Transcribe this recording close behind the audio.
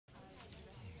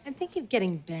I'm thinking of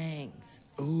getting bangs.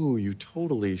 Ooh, you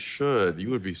totally should. You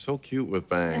would be so cute with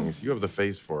bangs. You have the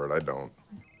face for it. I don't.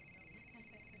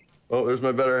 Oh, there's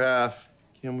my better half.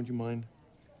 Kim, would you mind?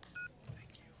 Thank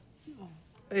you.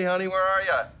 Hey, honey, where are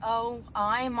you? Oh,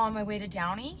 I'm on my way to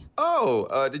Downey.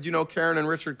 Oh, did you know Karen and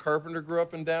Richard Carpenter grew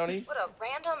up in Downey? What a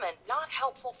random and not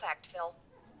helpful fact, Phil.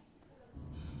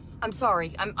 I'm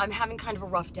sorry. I'm having kind of a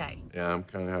rough day. Yeah, I'm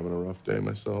kind of having a rough day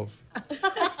myself.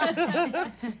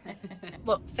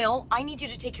 Look, Phil, I need you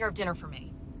to take care of dinner for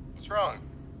me. What's wrong?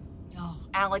 Oh,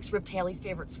 Alex ripped Haley's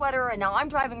favorite sweater, and now I'm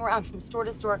driving around from store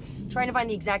to store trying to find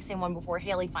the exact same one before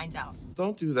Haley finds out.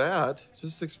 Don't do that.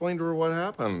 Just explain to her what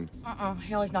happened.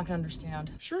 Haley's not gonna understand.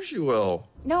 Sure she will.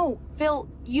 No, Phil,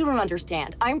 you don't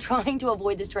understand. I'm trying to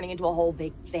avoid this turning into a whole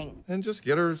big thing. And just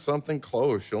get her something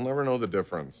close. She'll never know the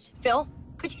difference. Phil,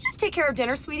 could you just take care of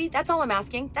dinner, sweetie? That's all I'm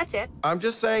asking. That's it. I'm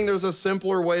just saying there's a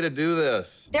simpler way to do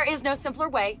this. There is no simpler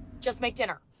way. Just make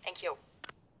dinner. Thank you.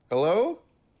 Hello?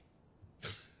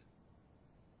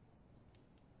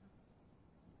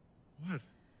 What?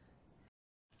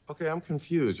 Okay, I'm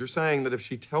confused. You're saying that if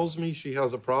she tells me she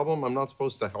has a problem, I'm not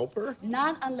supposed to help her?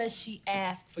 Not unless she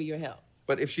asks for your help.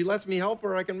 But if she lets me help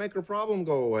her, I can make her problem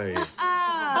go away.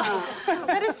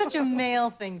 That is such a male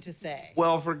thing to say.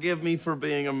 Well, forgive me for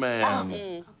being a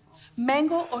man.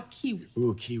 Mango or kiwi?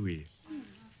 Ooh, kiwi.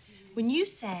 When you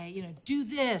say, do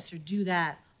this or do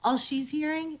that, all she's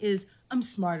hearing is, I'm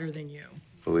smarter than you.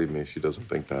 Believe me, she doesn't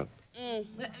think that.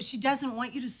 She doesn't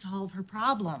want you to solve her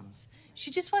problems.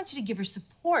 She just wants you to give her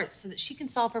support so that she can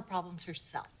solve her problems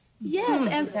herself. Yes,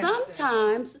 and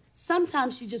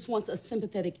sometimes she just wants a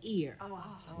sympathetic ear.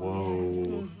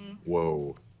 Whoa.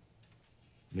 Whoa.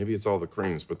 Maybe it's all the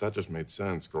creams, but that just made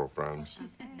sense, girlfriends.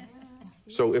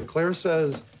 So if Claire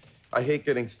says, I hate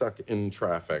getting stuck in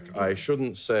traffic, I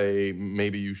shouldn't say,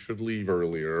 maybe you should leave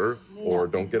earlier, or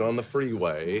don't get on the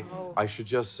freeway. I should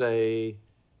just say,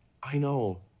 I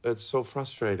know, it's so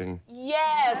frustrating.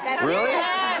 Yes, that's Really?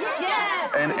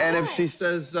 Yes. And if she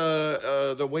says,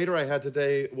 the waiter I had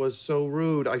today was so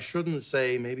rude, I shouldn't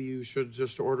say, maybe you should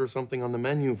just order something on the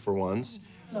menu for once.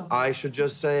 No. I should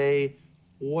just say,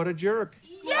 what a jerk.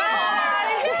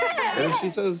 Yes. And if she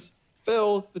says,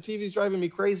 Phil, the TV's driving me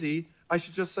crazy, I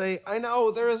should just say, I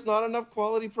know, there is not enough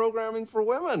quality programming for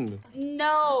women.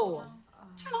 No.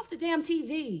 Turn off the damn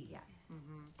TV.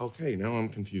 Okay, now I'm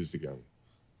confused again.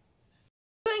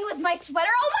 Doing with my sweater?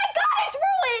 Oh my God, it's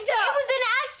ruined! It was an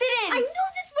accident! I knew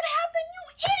this would happen, you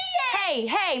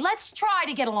idiot! Hey, let's try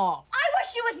to get along. I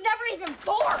wish she was never even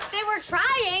born! They were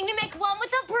trying to make one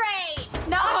with a brain!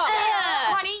 No,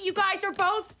 honey, you guys are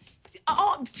both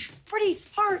pretty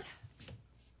smart.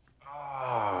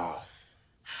 Oh.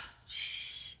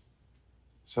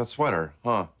 It's that sweater,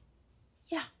 huh?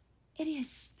 Yeah, it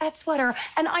is. That sweater.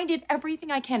 And I did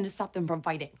everything I can to stop them from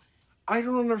fighting. I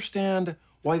don't understand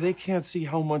why they can't see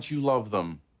how much you love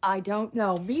them. I don't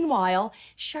know. Meanwhile,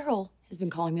 Cheryl has been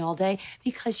calling me all day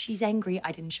because she's angry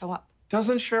I didn't show up.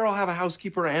 Doesn't Cheryl have a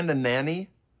housekeeper and a nanny?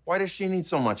 Why does she need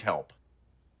so much help?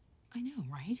 I know,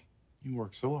 right? You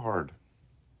work so hard.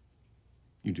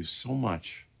 You do so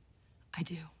much. I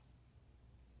do.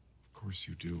 Of course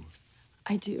you do.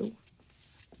 I do.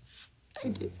 I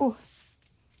do.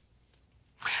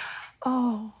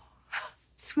 Oh,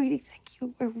 sweetie, thank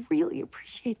you. I really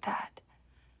appreciate that.